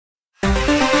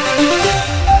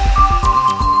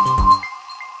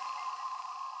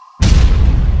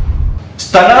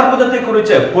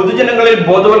സ്ഥാനാർബുദത്തെക്കുറിച്ച് പൊതുജനങ്ങളിൽ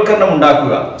ബോധവൽക്കരണം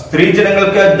ഉണ്ടാക്കുക,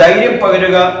 സ്ത്രീജനങ്ങൾക്ക് ധൈര്യം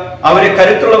പകരുക, അവരെ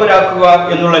കരുത്തുള്ളവരാക്കുക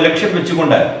എന്നുള്ള ലക്ഷ്യം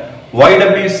വെച്ചുകൊണ്ട്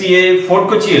YWCA ഫോർട്ട്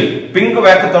കൊച്ചിയിൽ പിങ്ക്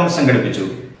വാക്കത്തോൺ സംഘടിപ്പിച്ചു.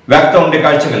 വാക്കത്തോണിന്റെ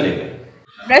കാഴ്ചകളിലേക്ക്.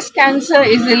 Breast cancer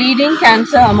is the leading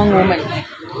cancer among women.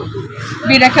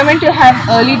 We recommend to have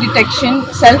early detection,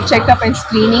 self-checkup and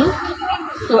screening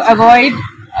to avoid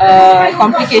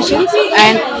complications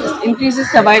and increases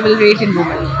survival rate in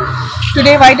women.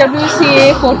 Today, YWCA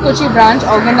Fort Kochi branch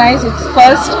organized its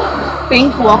first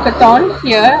Pink Walkathon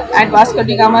here at Vasco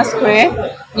da Gama Square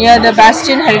near the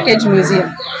Bastion Heritage Museum.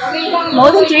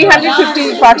 More than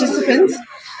 350 participants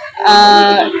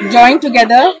joined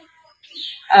together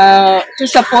to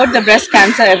support the breast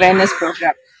cancer awareness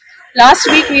program. Last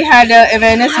week we had an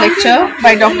awareness lecture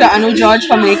by Dr. Anu George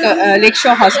from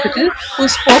Lakeshore Hospital, who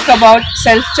spoke about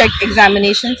self-check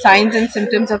examination, signs and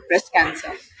symptoms of breast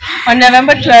cancer. On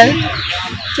November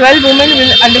 12 women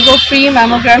will undergo free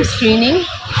mammogram screening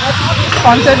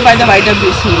sponsored by the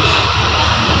YWCA.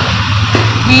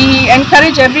 We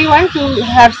encourage everyone to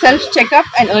have self-checkup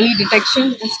and early detection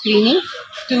and screening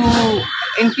to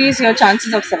increase your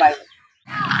chances of survival.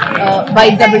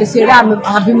 YWCയുടെ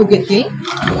ആഭിമുഖ്യത്തിൽ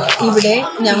ഇവിടെ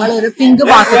ഞങ്ങൾ ഒരു pink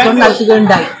walkathon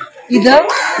നടത്തുകയുണ്ടായി. ഇത്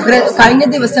കഴിഞ്ഞ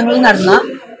ദിവസങ്ങളിൽ നടന്ന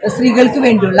സ്ത്രീകൾക്ക്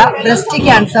വേണ്ടിയുള്ള ബ്രസ്റ്റ്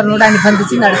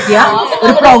ക്യാൻസറിനോടനുബന്ധിച്ച് നടത്തിയ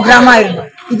ഒരു പ്രോഗ്രാമായിരുന്നു.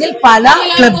 ഇതിൽ പല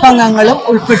ക്ലബ് അംഗങ്ങളും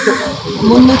ഉൾപ്പെട്ടു.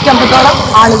 350ഓളം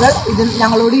ആളുകൾ ഇതിൽ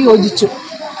ഞങ്ങളോട് യോജിച്ചു.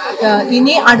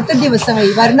 ഇനി അടുത്ത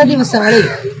ദിവസങ്ങളിൽ, വരുന്ന ദിവസങ്ങളിൽ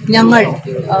ഞങ്ങൾ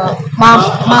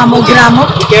മാമോഗ്രാമും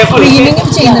സ്ക്രീനിങ്ങും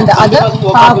ചെയ്യുന്നുണ്ട്. അത്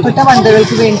പാവപ്പെട്ട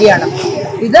വനിതകൾക്ക് വേണ്ടിയാണ്.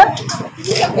 ഇത്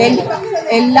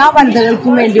എല്ലാ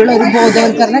വനിതകൾക്കും വേണ്ടിയുള്ള ഒരു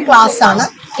ബോധവൽക്കരണ ക്ലാസ് ആണ്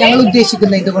ഞങ്ങൾ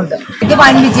ഉദ്ദേശിക്കുന്നത്. ഇതുകൊണ്ട് ഇത്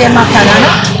വൻ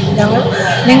വിജയമാക്കാനാണ്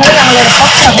നിങ്ങൾ ഞങ്ങളോടൊപ്പം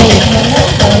സഹകരിക്കുന്നത്.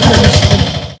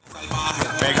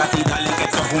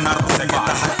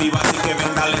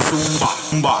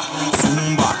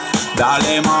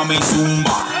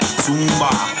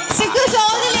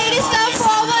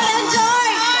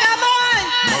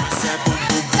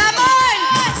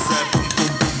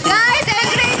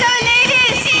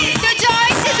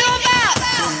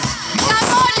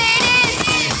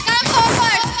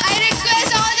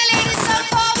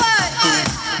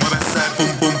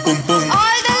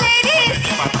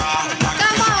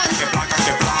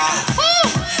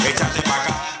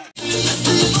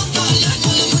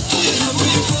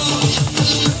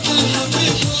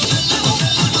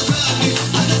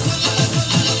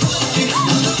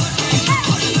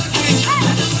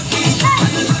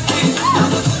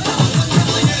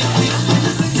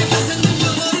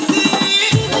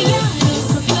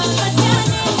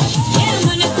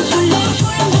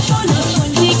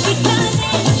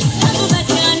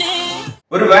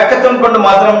 ഒരു വാക്കത്തോൺ കൊണ്ട്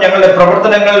മാത്രം ഞങ്ങളുടെ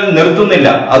പ്രവർത്തനങ്ങൾ നിർത്തുന്നില്ല.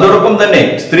 അതോടൊപ്പം തന്നെ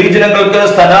സ്ത്രീജനങ്ങൾക്ക്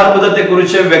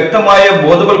സ്ഥാനാർബുദത്തെക്കുറിച്ച് വ്യക്തമായ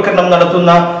ബോധവൽക്കരണം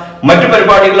നടത്തുന്ന മറ്റു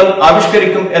പരിപാടികളും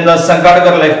ആവിഷ്കരിക്കും എന്ന്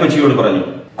സംഘാടകർ ലൈഫ് കൊച്ചിയോട് പറഞ്ഞു.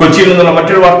 കൊച്ചിയിൽ നിന്നുള്ള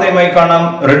മറ്റൊരു വാർത്തയുമായി കാണാം.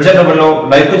 Red ജനറലോ,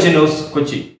 life Kochi news,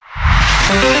 Kochi.